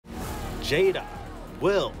Jada,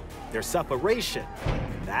 Will, their separation,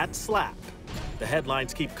 that slap. The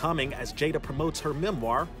headlines keep coming as Jada promotes her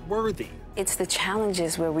memoir, Worthy. It's the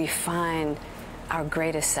challenges where we find our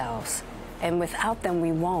greatest selves, and without them,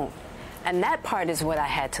 we won't. And that part is what I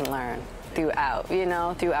had to learn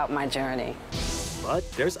throughout my journey. But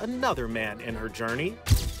there's another man in her journey,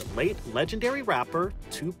 the late legendary rapper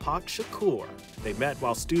Tupac Shakur. They met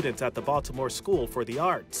while students at the Baltimore School for the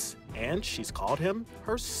Arts, and she's called him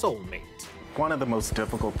her soulmate. One of the most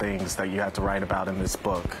difficult things that you had to write about in this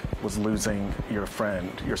book was losing your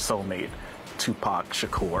friend, your soulmate, Tupac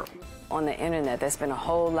Shakur. On the internet, there's been a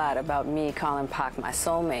whole lot about me calling Pac my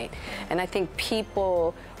soulmate. And I think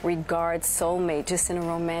people regard soulmate just in a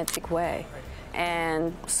romantic way.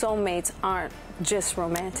 And soulmates aren't just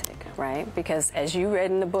romantic, right? Because as you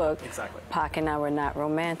read in the book, exactly, Pac and I were not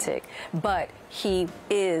romantic, but he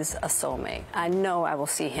is a soulmate. I know I will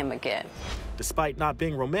see him again. Despite not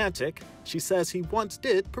being romantic, she says he once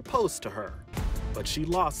did propose to her, but she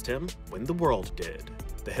lost him when the world did.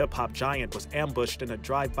 The hip-hop giant was ambushed in a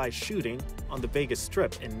drive-by shooting on the Vegas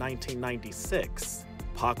Strip in 1996.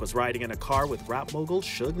 Pac was riding in a car with rap mogul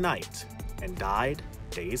Suge Knight and died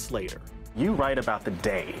days later. You write about the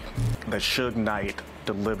day that Suge Knight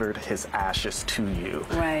delivered his ashes to you.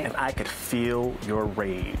 Right. And I could feel your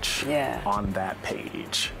rage on that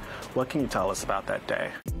page. What can you tell us about that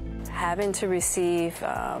day? Having to receive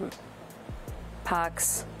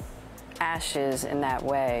Pac's ashes in that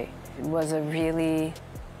way was a really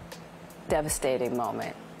devastating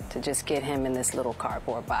moment, to just get him in this little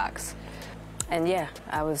cardboard box. And yeah,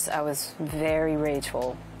 I was very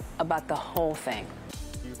rageful about the whole thing.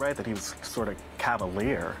 You write that he was sort of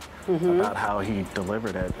cavalier about how he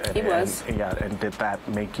delivered it. And, he was. And did that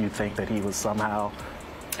make you think that he was somehow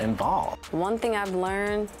involved? One thing I've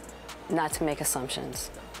learned, not to make assumptions.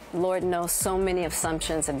 Lord knows so many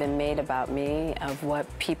assumptions have been made about me, of what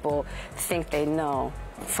people think they know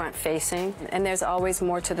front facing, and there's always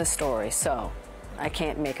more to the story, so I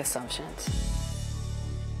can't make assumptions.